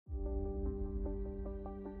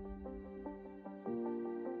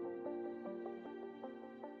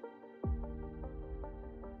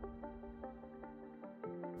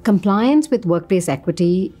Compliance with workplace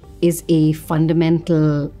equity is a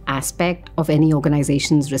fundamental aspect of any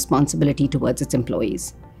organization's responsibility towards its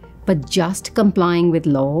employees. But just complying with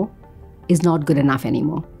law is not good enough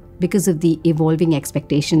anymore because of the evolving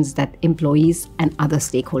expectations that employees and other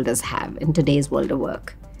stakeholders have in today's world of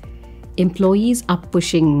work. Employees are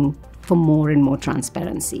pushing for more and more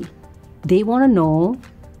transparency. They want to know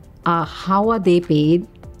how are they paid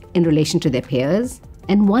in relation to their peers.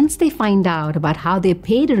 And once they find out about how they're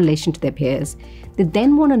paid in relation to their peers, they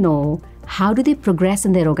then want to know how do they progress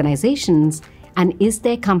in their organizations and is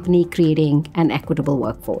their company creating an equitable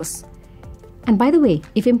workforce. And by the way,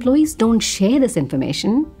 if employees don't share this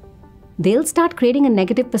information, they'll start creating a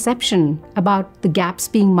negative perception about the gaps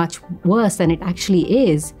being much worse than it actually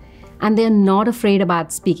is, and they're not afraid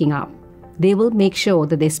about speaking up. They will make sure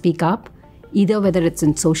that they speak up, either whether it's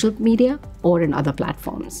in social media or in other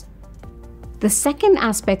platforms. The second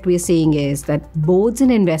aspect we're seeing is that boards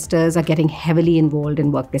and investors are getting heavily involved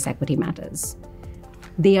in workplace equity matters.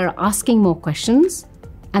 They are asking more questions,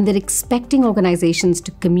 and they're expecting organizations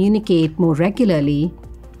to communicate more regularly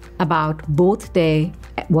about both their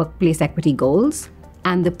workplace equity goals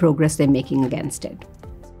and the progress they're making against it.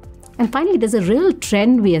 And finally, there's a real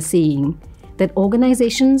trend we are seeing that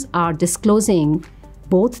organizations are disclosing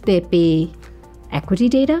both their pay equity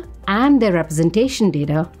data and their representation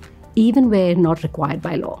data, even where not required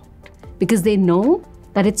by law, because they know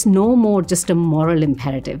that it's no more just a moral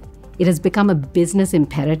imperative. It has become a business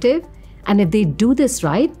imperative, and if they do this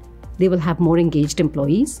right, they will have more engaged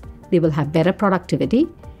employees, they will have better productivity,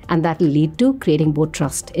 and that will lead to creating more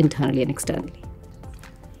trust internally and externally.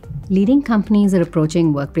 Leading companies are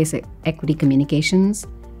approaching workplace equity communications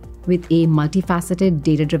with a multifaceted,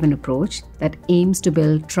 data-driven approach that aims to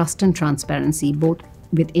build trust and transparency both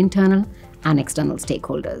with internal and external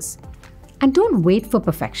stakeholders. And don't wait for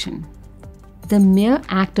perfection. The mere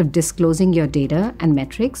act of disclosing your data and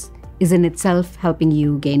metrics is in itself helping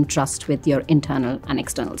you gain trust with your internal and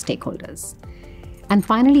external stakeholders. And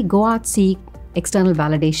finally, go out, seek external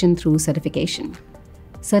validation through certification.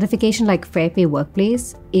 Certification like Fair Pay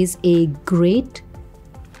Workplace is a great,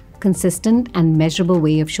 consistent, and measurable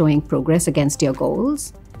way of showing progress against your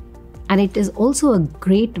goals. And it is also a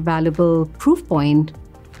great, valuable proof point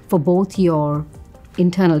for both your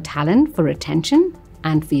internal talent for retention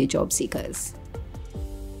and for your job seekers.